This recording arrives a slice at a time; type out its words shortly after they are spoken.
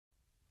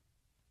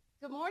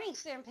Good morning,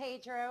 San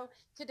Pedro.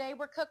 Today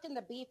we're cooking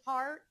the beef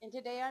heart, and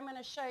today I'm going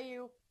to show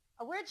you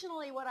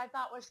originally what I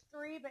thought was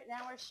three, but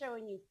now we're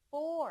showing you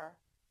four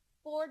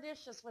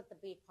dishes with the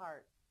beef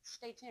heart.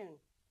 Stay tuned.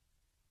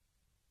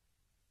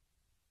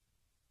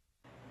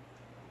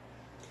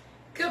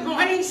 Good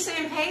morning,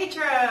 San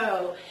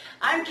Pedro.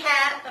 I'm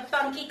Kat, the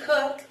funky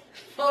cook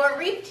for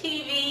Reef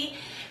TV,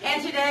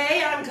 and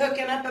today I'm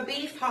cooking up a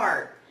beef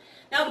heart.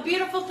 Now, the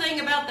beautiful thing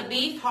about the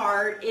beef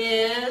heart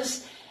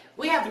is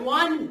we have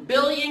 1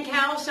 billion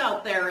cows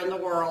out there in the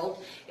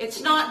world.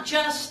 It's not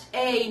just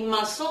a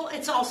muscle,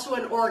 it's also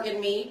an organ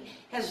meat.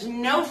 Has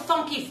no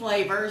funky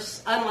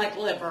flavors, unlike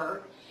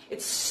liver.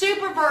 It's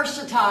super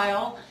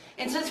versatile,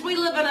 and since we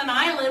live on an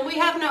island, we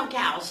have no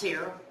cows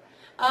here.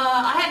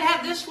 I had to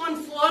have this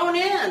one flown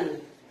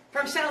in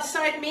from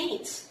Southside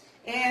Meats,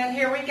 and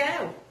here we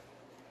go.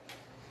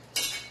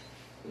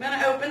 I'm going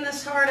to open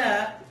this heart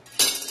up.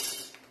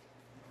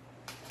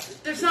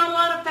 There's not a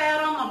lot of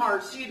fat on the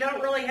heart, so you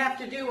don't really have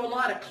to do a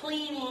lot of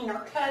cleaning or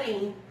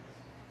cutting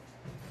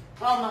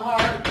on the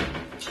heart.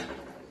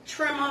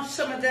 Trim off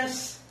some of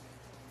this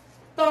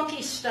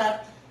funky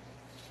stuff.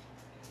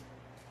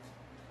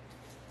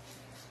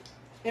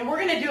 And we're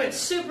going to do it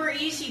super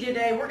easy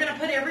today. We're going to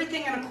put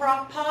everything in a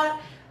crock pot,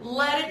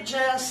 let it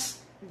just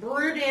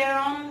brew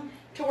down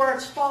to where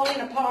it's falling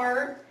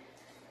apart.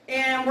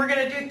 And we're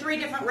going to do 3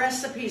 different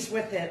recipes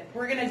with it.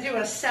 We're going to do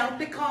a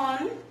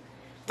salpicon.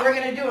 We're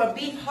going to do a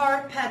beef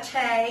heart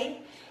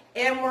pate,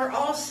 and we're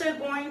also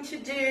going to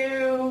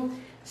do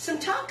some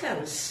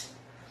tacos,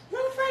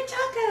 little fried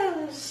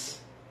tacos.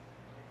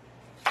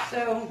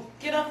 So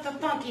get off the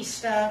funky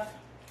stuff.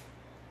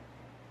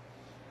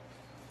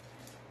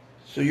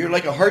 So you're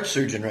like a heart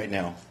surgeon right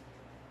now.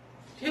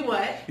 Do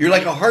what? You're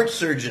like a heart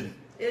surgeon.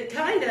 It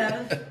kind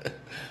of.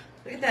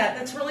 Look at that.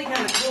 That's really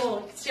kind of cool.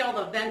 You can see all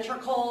the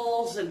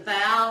ventricles and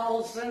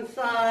valves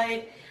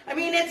inside. I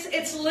mean,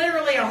 it's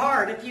literally a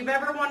heart. If you've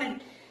ever wanted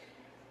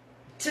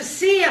to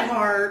see a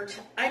heart,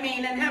 I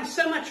mean, and have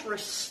so much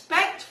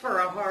respect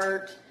for a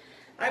heart,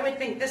 I would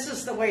think this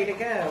is the way to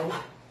go.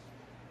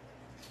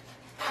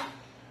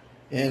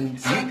 And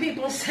some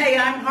people say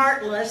I'm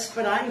heartless,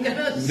 but I'm going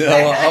to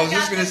say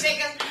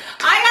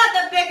I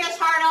got the biggest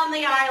heart on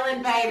the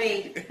island,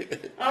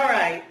 baby. All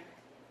right.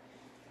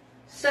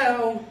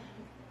 So,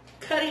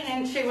 cutting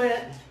into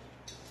it.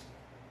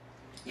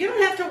 You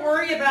don't have to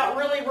worry about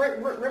really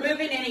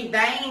removing any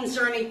veins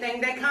or anything.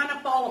 They kind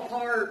of fall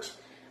apart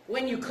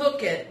when you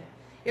cook it.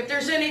 If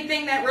there's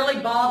anything that really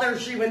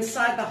bothers you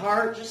inside the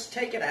heart, just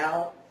take it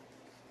out.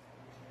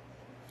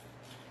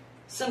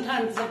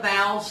 Sometimes the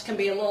valves can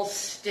be a little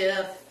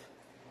stiff.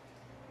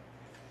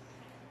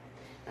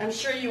 I'm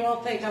sure you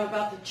all think I'm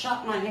about to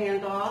chop my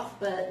hand off,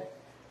 but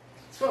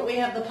it's what we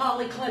have the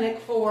polyclinic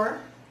for.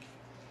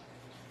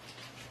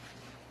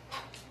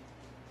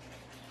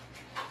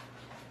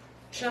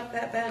 Chop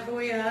that bad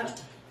boy up.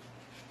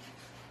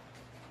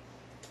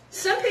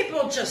 Some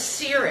people just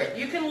sear it.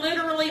 You can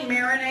literally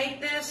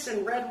marinate this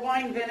in red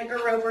wine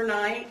vinegar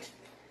overnight.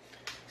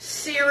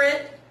 Sear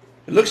it.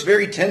 It looks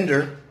very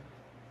tender.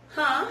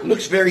 Huh? It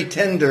looks very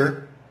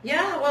tender.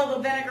 Yeah, well,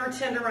 the vinegar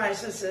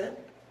tenderizes it.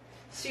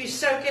 So you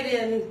soak it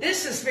in.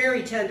 This is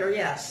very tender,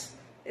 yes.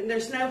 And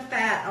there's no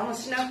fat,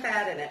 almost no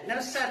fat in it.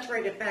 No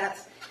saturated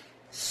fats.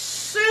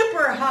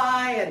 Super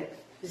high in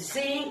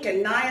zinc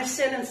and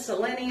niacin and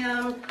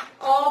selenium.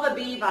 All the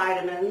B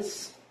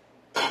vitamins.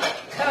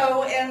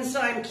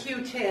 Coenzyme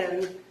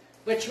Q10,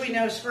 which we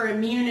know is for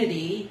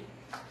immunity.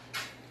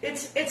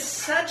 It's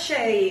such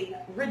a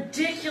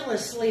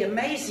ridiculously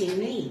amazing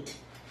meat.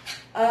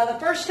 The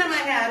first time I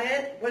had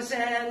it was in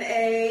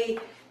a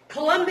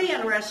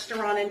Colombian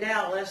restaurant in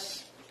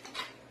Dallas,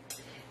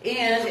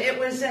 and it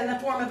was in the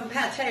form of a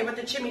pate with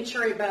the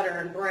chimichurri butter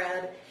and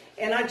bread,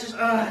 and I just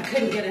I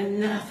couldn't get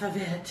enough of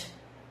it.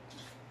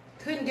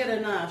 Couldn't get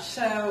enough.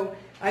 So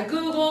I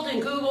Googled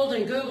and Googled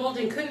and Googled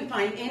and couldn't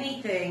find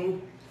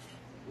anything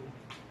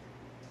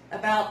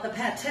about the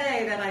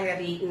pate that I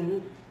had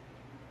eaten.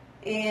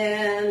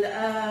 And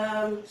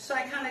so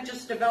I kind of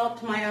just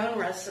developed my own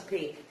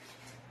recipe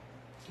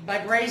by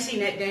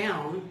braising it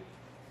down.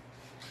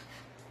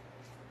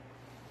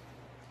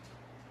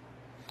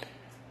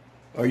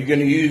 Are you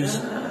going to use...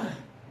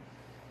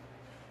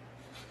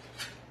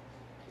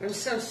 I'm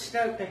so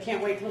stoked. I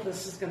can't wait till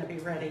this is going to be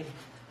ready.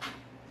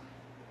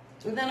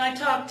 And then I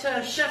talked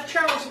to Chef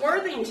Charles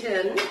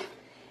Worthington,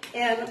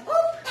 and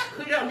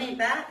we don't need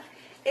that.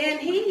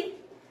 And he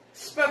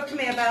spoke to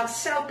me about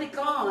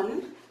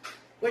salpicon,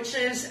 which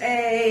is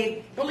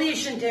a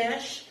Belizean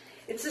dish.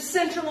 It's a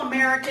Central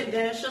American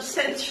dish,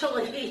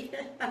 essentially.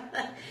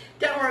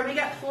 Don't worry, we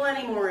got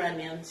plenty more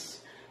onions.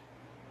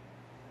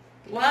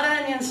 A lot of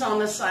onions on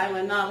this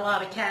island, not a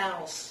lot of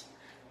cows.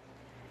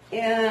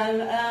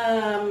 And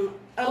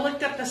I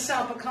looked up the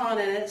salpicon,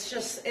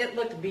 and it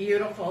looked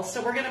beautiful.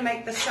 So we're going to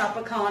make the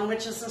salpicon,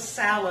 which is a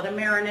salad, a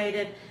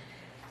marinated,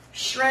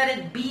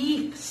 shredded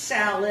beef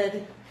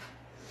salad,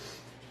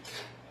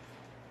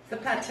 the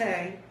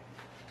pate,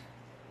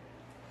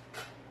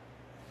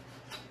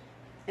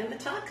 and the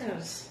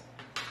tacos.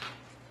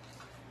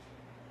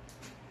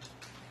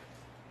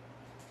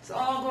 It's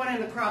all going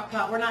in the crock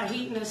pot. We're not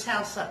heating this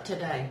house up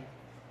today.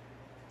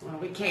 Well,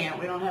 we can't.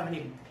 We don't have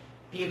any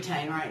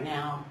butane right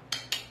now.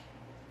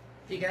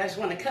 If you guys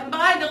want to come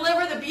by and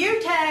deliver the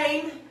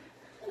butane.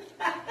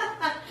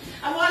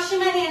 I'm washing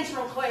my hands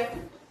real quick.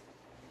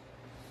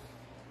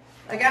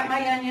 I got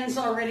my onions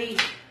already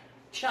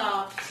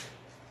chopped.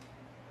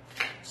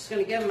 Just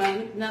going to give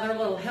them another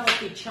little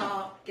healthy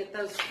chop. Get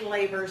those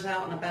flavors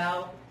out and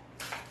about.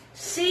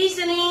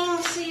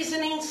 Seasoning,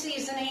 seasoning,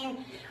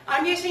 seasoning.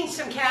 I'm using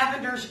some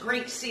Cavender's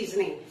Greek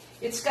seasoning.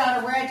 It's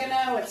got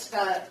oregano, it's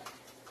got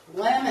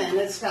lemon,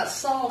 it's got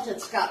salt,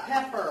 it's got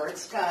pepper,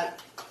 it's got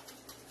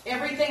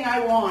everything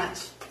I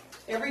want.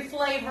 Every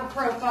flavor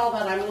profile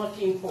that I'm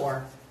looking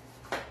for.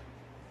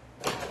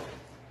 I'm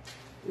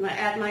going to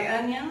add my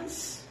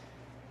onions.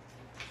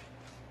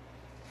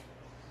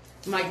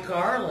 My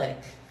garlic.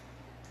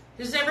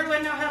 Does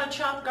everyone know how to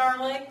chop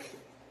garlic?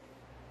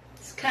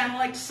 It's kind of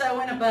like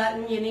sewing a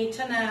button. You need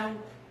to know.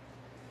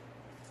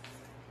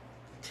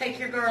 Take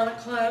your garlic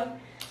clove,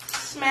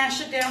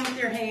 smash it down with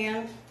your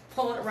hand,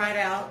 pull it right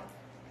out,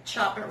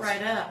 chop it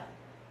right up.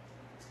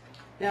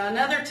 Now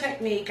another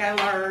technique I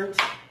learned,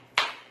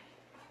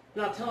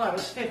 not till I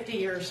was 50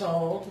 years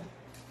old,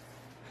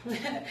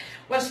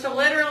 was to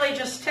literally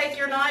just take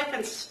your knife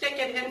and stick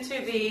it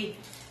into the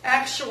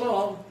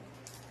actual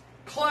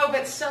clove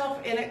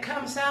itself, and it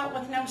comes out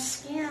with no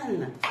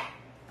skin.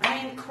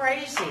 I mean,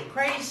 crazy,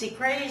 crazy,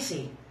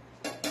 crazy.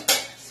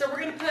 So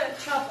we're going to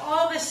chop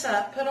all this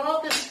up, put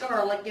all this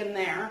garlic in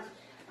there.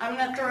 I'm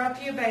going to throw a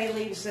few bay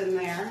leaves in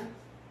there.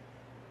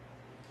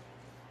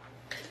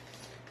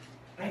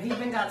 I've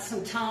even got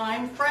some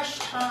thyme, fresh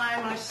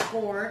thyme I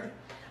scored.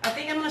 I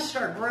think I'm going to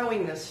start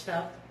growing this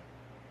stuff.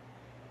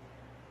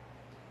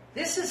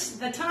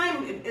 The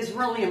thyme is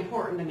really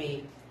important to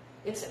me.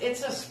 It's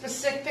a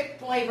specific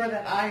flavor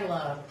that I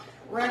love.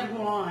 Red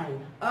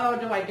wine. Oh,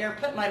 do I dare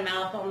put my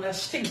mouth on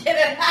this to get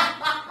it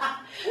out?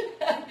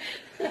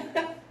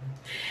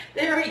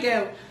 There we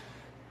go.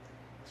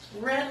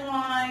 Red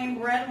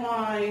wine, red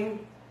wine.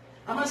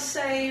 I'm going to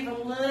save a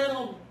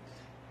little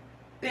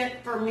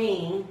bit for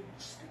me.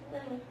 Just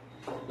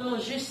a little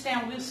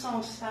Justin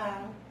Lusson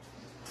style.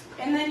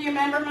 And then you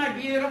remember my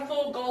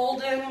beautiful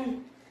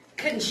golden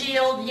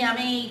congealed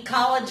yummy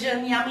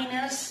collagen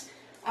yumminess?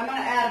 I'm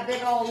going to add a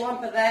big old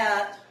lump of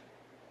that.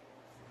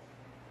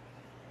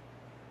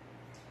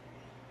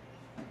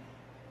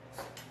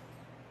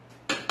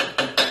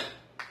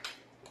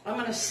 I'm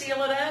going to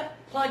seal it up,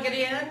 plug it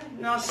in,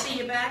 and I'll see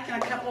you back in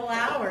a couple of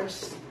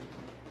hours.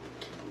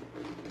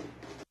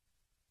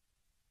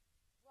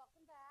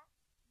 Welcome back.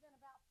 It's been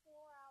about 4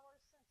 hours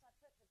since I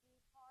put the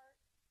beef heart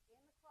in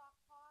the crock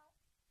pot,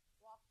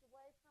 walked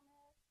away from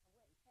it.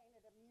 I went and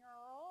painted a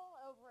mural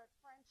over at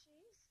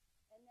Frenchie's,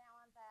 and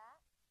now I'm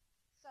back.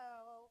 So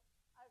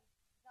I've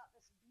got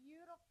this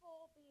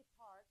beautiful beef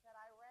heart that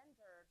I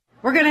rendered.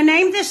 We're going to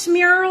name this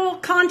mural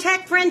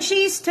Contact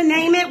Frenchie's to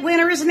name it.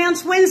 Winner is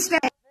announced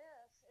Wednesday.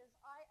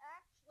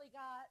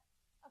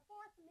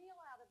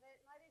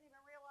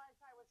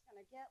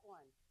 Get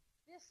one.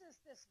 This is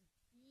this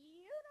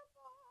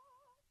beautiful,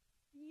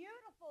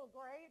 beautiful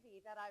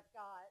gravy that I've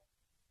got.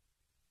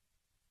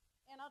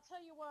 And I'll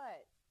tell you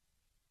what,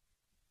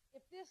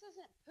 if this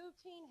isn't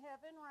poutine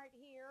heaven right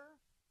here,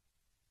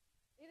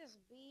 it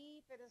is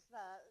beef, it is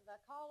the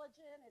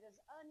collagen, it is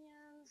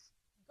onions,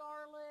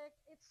 garlic.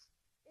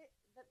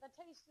 The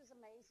taste is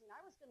amazing.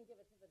 I was going to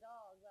give it to the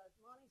dog, but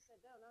Monty said,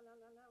 no.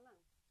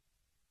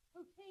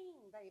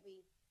 Poutine,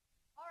 baby.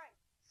 All right,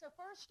 so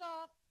first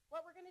off,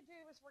 what we're going to do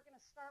is we're going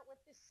to start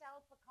with this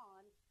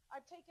salpicon.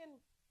 I've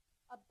taken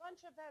a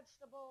bunch of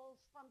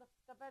vegetables from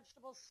the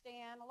vegetable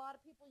stand. A lot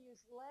of people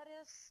use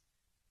lettuce.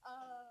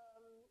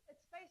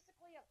 It's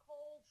basically a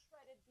cold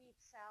shredded beef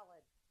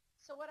salad.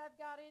 So what I've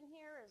got in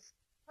here is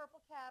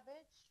purple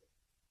cabbage,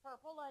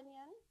 purple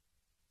onion,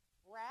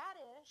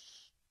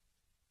 radish,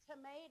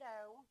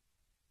 tomato,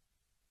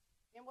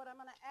 and what I'm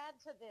going to add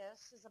to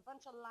this is a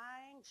bunch of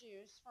lime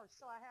juice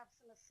so I have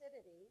some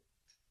acidity.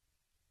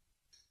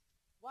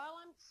 While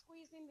I'm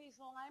squeezing these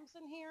limes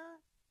in here,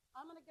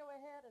 I'm going to go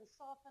ahead and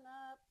soften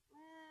up.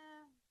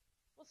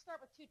 We'll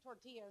start with 2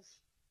 tortillas.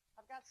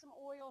 I've got some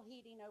oil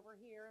heating over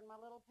here in my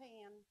little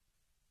pan.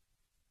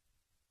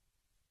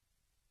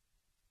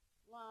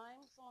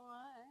 Limes,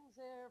 limes,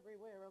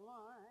 everywhere a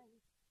lime.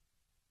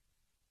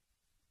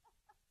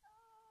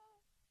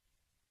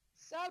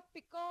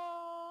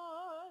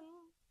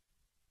 Salpicon.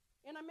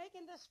 And I'm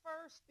making this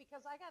first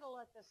because I got to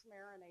let this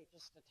marinate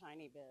just a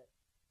tiny bit.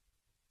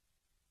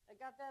 I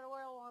got that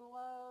oil on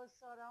low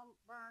so I don't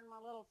burn my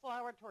little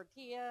flour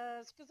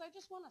tortillas because I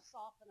just want to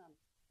soften them.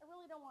 I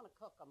really don't want to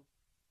cook them.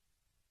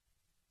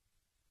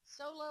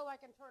 So low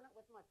I can turn it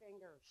with my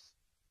fingers.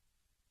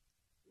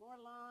 More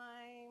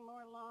lime,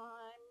 more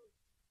lime.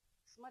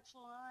 As much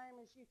lime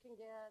as you can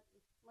get.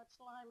 As much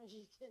lime as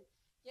you can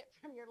get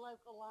from your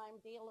local lime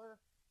dealer.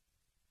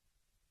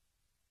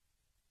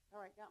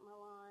 All right, got my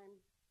lime.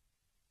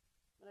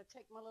 I'm going to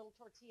take my little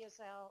tortillas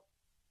out.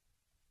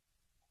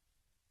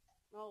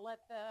 I'll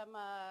let them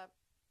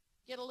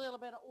Get a little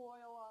bit of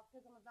oil off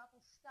because I'm about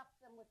to stuff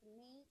them with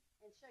meat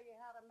and show you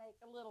how to make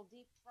a little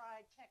deep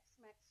fried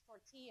Tex-Mex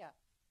tortilla.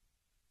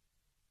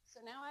 So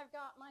now I've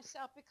got my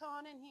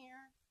salpicon in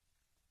here.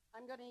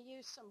 I'm going to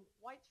use some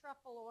white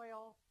truffle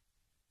oil.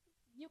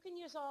 You can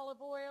use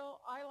olive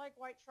oil. I like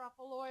white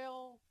truffle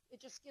oil.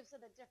 It just gives it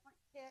a different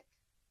kick.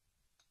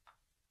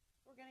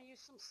 We're going to use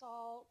some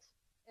salt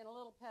and a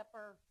little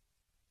pepper.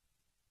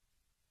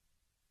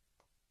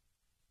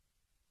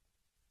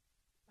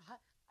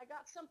 I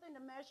got something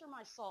to measure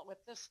my salt with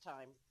this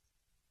time.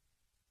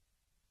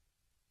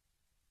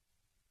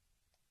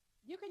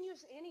 You can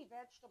use any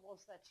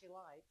vegetables that you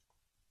like.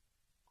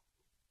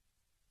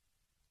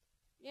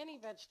 Any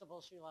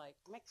vegetables you like.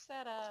 Mix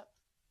that up.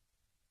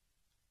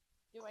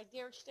 Do I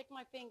dare stick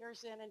my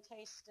fingers in and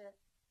taste it?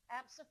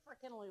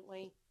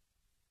 Abso-freaking-lutely.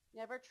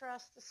 Never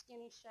trust a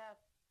skinny chef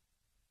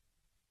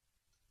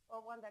or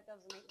one that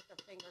doesn't eat with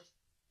their fingers.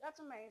 That's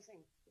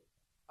amazing.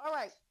 All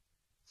right.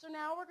 So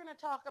now we're going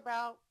to talk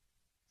about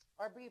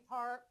our beef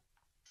heart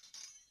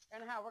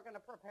and how we're going to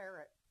prepare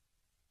it.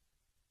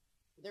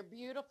 They're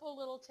beautiful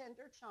little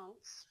tender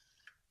chunks.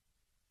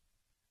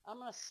 I'm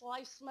going to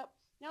slice them up.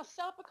 Now,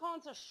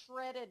 salpicon's a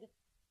shredded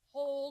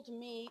whole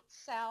meat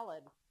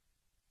salad.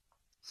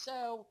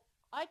 So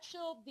I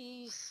chilled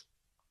these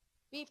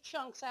beef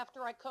chunks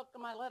after I cooked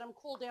them. I let them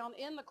cool down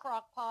in the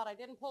crock pot. I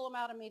didn't pull them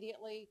out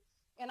immediately,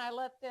 and I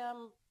let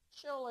them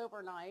chill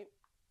overnight.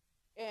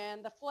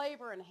 And the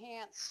flavor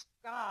enhanced,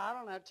 I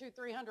don't know,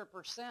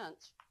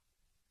 200-300%.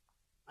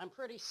 I'm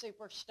pretty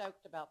super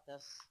stoked about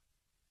this.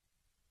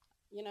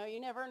 You know, you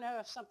never know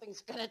if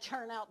something's going to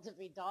turn out to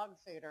be dog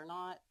food or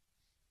not.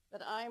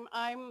 But I'm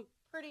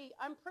pretty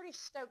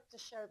stoked to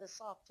show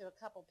this off to a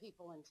couple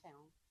people in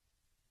town.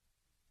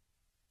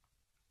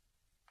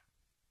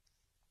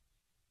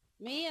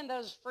 Me and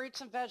those fruits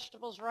and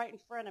vegetables right in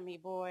front of me,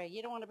 boy.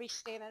 You don't want to be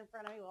standing in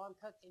front of me while I'm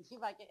cooking. You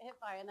might get hit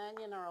by an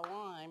onion or a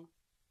lime.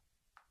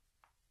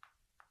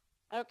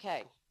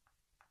 Okay.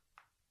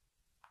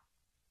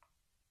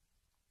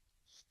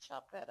 Just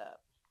chop that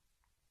up.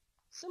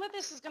 Some of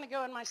this is going to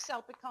go in my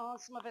salpicon.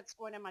 Some of it's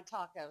going in my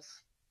tacos.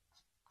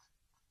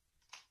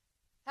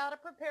 How to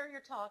prepare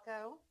your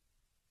taco.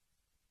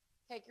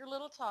 Take your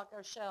little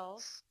taco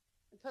shells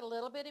and put a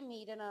little bit of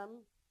meat in them.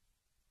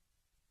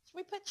 Should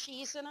we put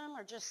cheese in them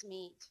or just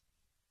meat?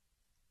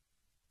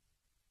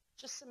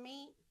 Just some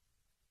meat.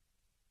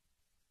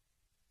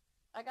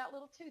 I got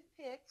little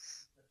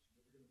toothpicks.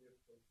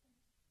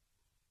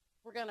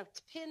 We're going to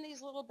pin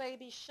these little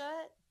babies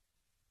shut.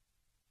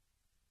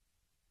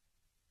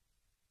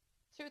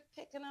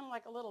 Toothpicking them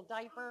like a little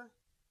diaper.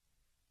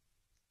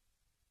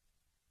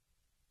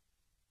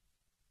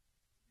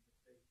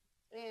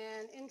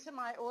 And into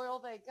my oil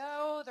they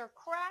go. They're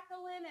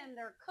crackling and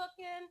they're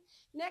cooking.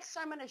 Next,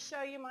 I'm going to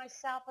show you my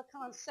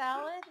salpicon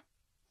salad.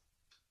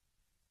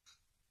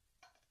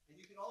 And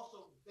you can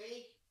also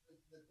bake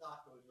the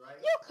tacos, right?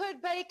 You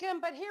could bake them,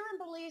 but here in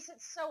Belize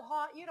it's so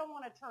hot you don't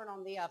want to turn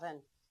on the oven.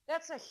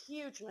 That's a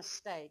huge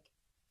mistake.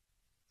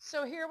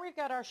 So here we've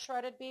got our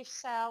shredded beef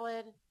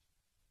salad.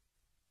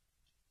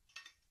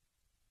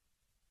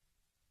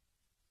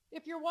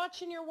 If you're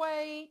watching your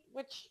weight,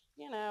 which,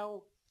 you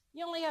know,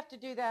 you only have to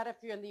do that if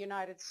you're in the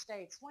United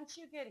States. Once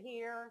you get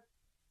here,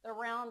 the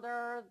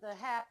rounder, the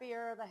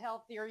happier, the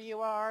healthier you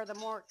are, the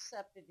more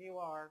accepted you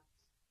are.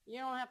 You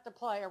don't have to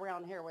play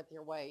around here with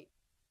your weight.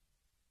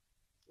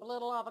 A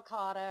little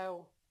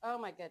avocado. Oh,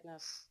 my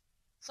goodness.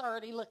 It's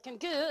already looking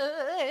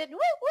good. Woo,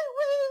 woo,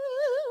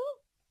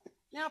 woo.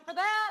 Now, for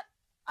that,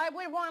 I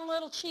would want a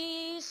little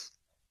cheese.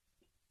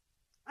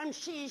 I'm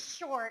cheese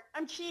short.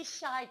 I'm cheese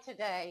shy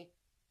today.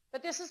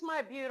 But this is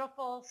my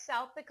beautiful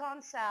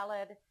salpicon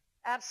salad.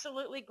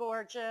 Absolutely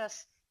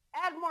gorgeous.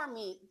 Add more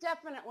meat.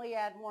 Definitely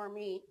add more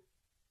meat.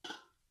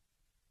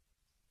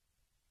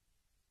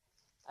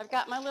 I've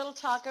got my little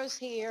tacos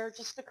here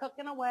just a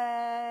cooking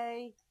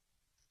away.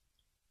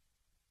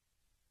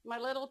 My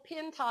little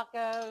pin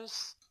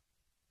tacos.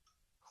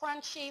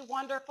 Crunchy,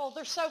 wonderful.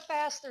 They're so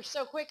fast. They're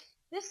so quick.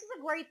 This is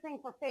a great thing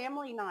for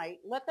family night.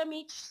 Let them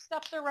each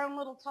stuff their own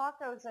little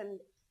tacos, and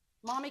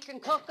mommy can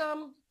cook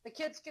them. The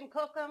kids can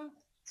cook them.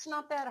 It's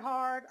not that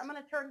hard. I'm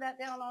going to turn that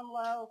down on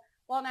low.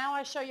 Well, now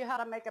I show you how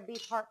to make a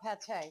beef heart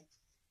pate.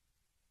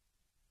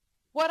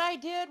 What I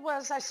did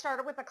was I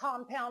started with the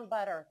compound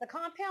butter. The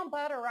compound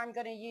butter I'm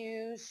going to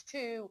use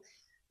to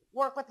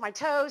work with my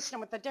toast and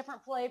with the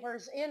different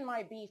flavors in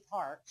my beef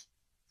heart.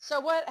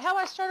 So how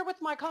I started with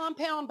my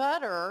compound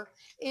butter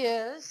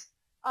is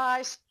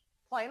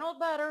plain old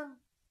butter.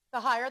 The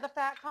higher the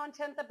fat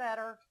content, the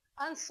better.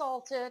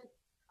 Unsalted.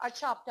 I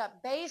chopped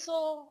up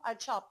basil. I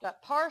chopped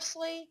up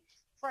parsley,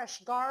 fresh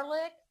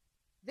garlic.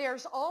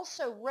 There's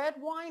also red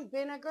wine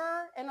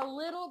vinegar and a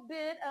little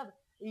bit of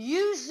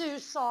yuzu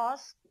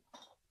sauce,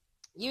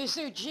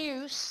 yuzu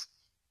juice,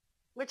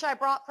 which I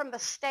brought from the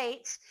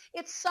States.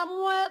 It's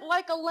somewhat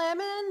like a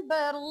lemon,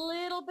 but a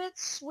little bit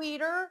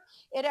sweeter.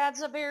 It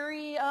adds a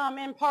very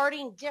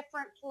imparting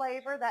different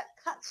flavor that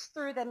cuts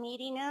through the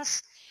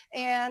meatiness,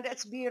 and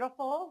it's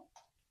beautiful.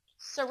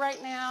 So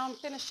right now I'm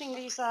finishing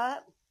these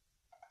up.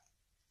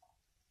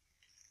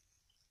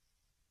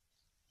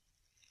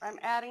 I'm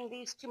adding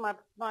these to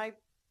my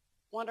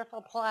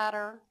wonderful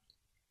platter.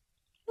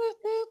 Boop,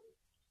 boop.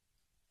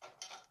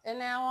 And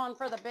now on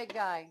for the big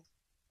guy,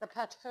 the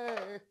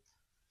pâté.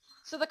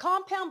 So the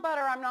compound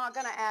butter I'm not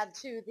going to add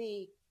to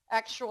the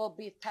actual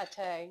beef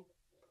pâté,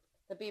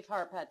 the beef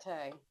heart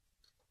pâté.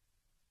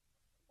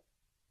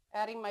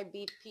 Adding my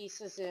beef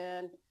pieces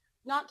in.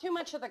 Not too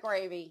much of the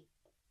gravy.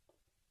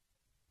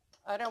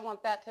 I don't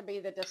want that to be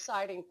the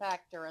deciding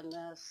factor in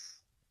this.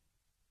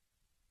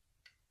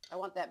 I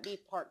want that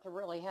beef part to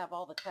really have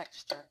all the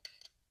texture.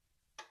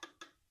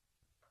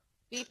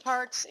 Beef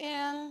hearts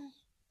in,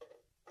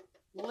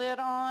 lid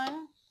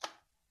on.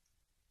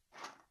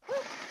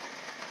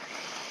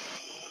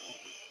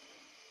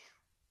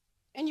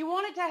 And you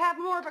want it to have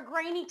more of a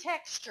grainy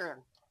texture.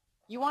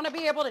 You want to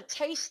be able to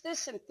taste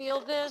this and feel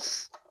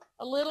this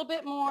a little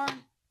bit more.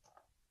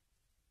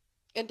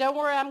 And don't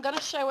worry, I'm going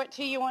to show it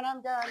to you when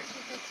I'm done so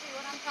you can see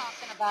what I'm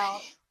talking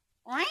about.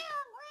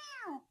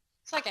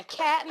 It's like a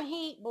cat in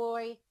heat,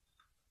 boy.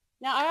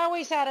 Now, I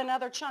always add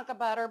another chunk of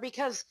butter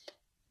because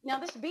now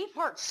this beef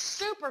heart's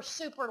super,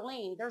 super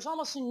lean. There's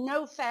almost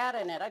no fat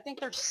in it. I think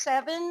there's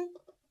 7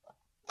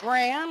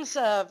 grams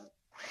of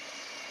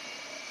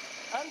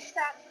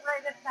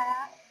unsaturated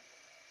fat.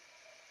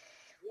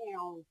 You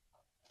know,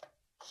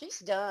 she's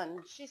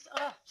done.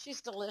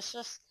 She's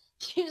delicious.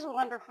 She's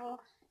wonderful.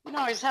 You know,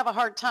 I always have a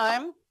hard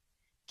time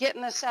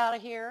getting this out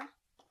of here.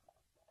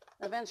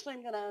 Eventually,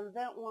 I'm going to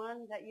invent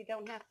one that you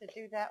don't have to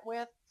do that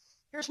with.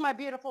 Here's my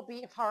beautiful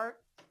beef heart.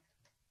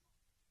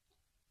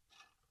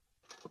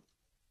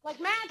 Like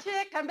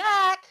magic, I'm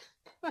back.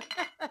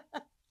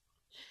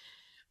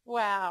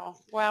 Wow.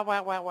 Wow,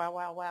 wow, wow, wow,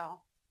 wow,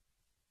 wow.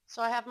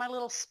 So I have my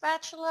little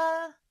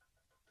spatula.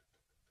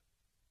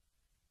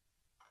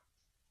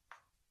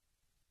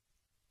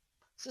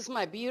 This is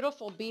my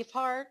beautiful beef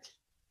heart.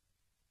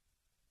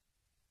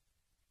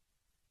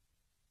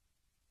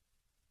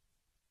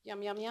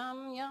 Yum, yum,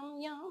 yum, yum,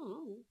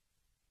 yum.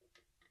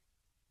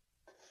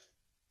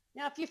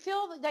 Now, if you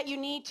feel that you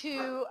need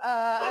to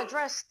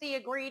address the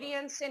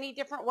ingredients any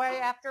different way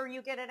after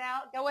you get it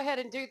out, go ahead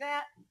and do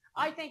that.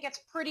 I think it's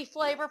pretty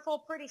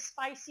flavorful, pretty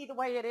spicy the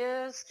way it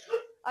is.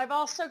 I've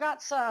also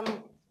got some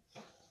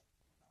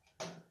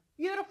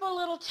beautiful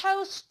little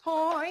toast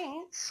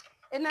points,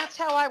 and that's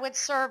how I would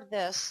serve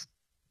this.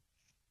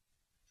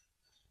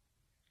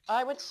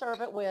 I would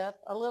serve it with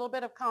a little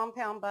bit of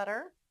compound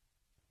butter.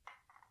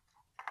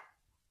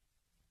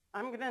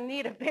 I'm going to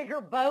need a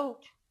bigger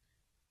boat.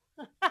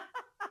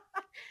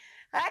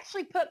 I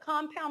actually put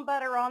compound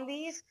butter on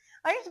these.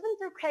 I just been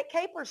through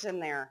capers in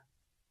there.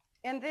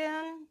 And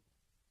then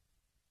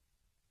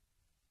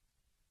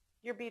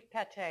your beef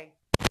pâté.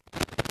 So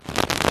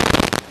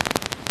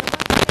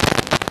once again,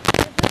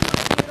 this is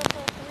my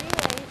beautiful 3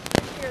 ways to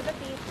sear the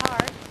beef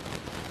heart.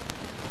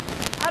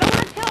 I don't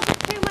want to tilt it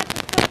too much.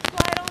 It's going to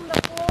slide on the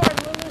floor and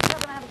Lulu's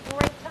going to have a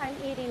great time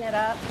eating it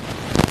up.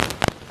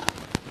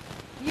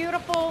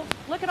 Beautiful.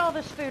 Look at all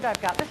this food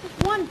I've got. This is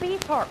one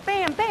beef heart.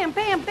 Bam, bam,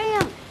 bam,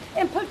 bam.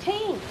 And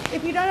poutine.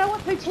 If you don't know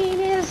what poutine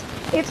is,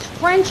 it's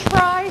French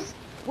fries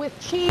with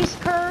cheese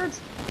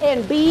curds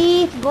and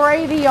beef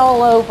gravy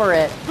all over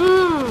it.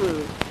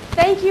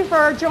 Thank you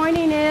for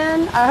joining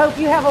in. I hope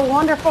you have a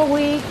wonderful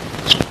week.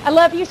 I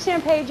love you,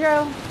 San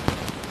Pedro.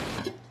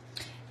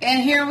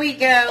 And here we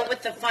go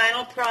with the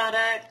final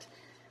product.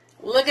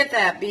 Look at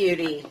that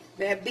beauty.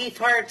 That beef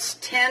heart's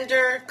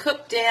tender,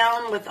 cooked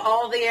down with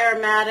all the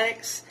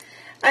aromatics.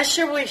 I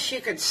sure wish you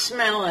could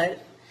smell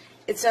it.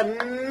 It's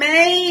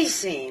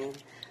amazing.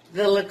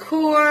 The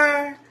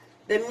liqueur,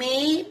 the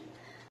meat,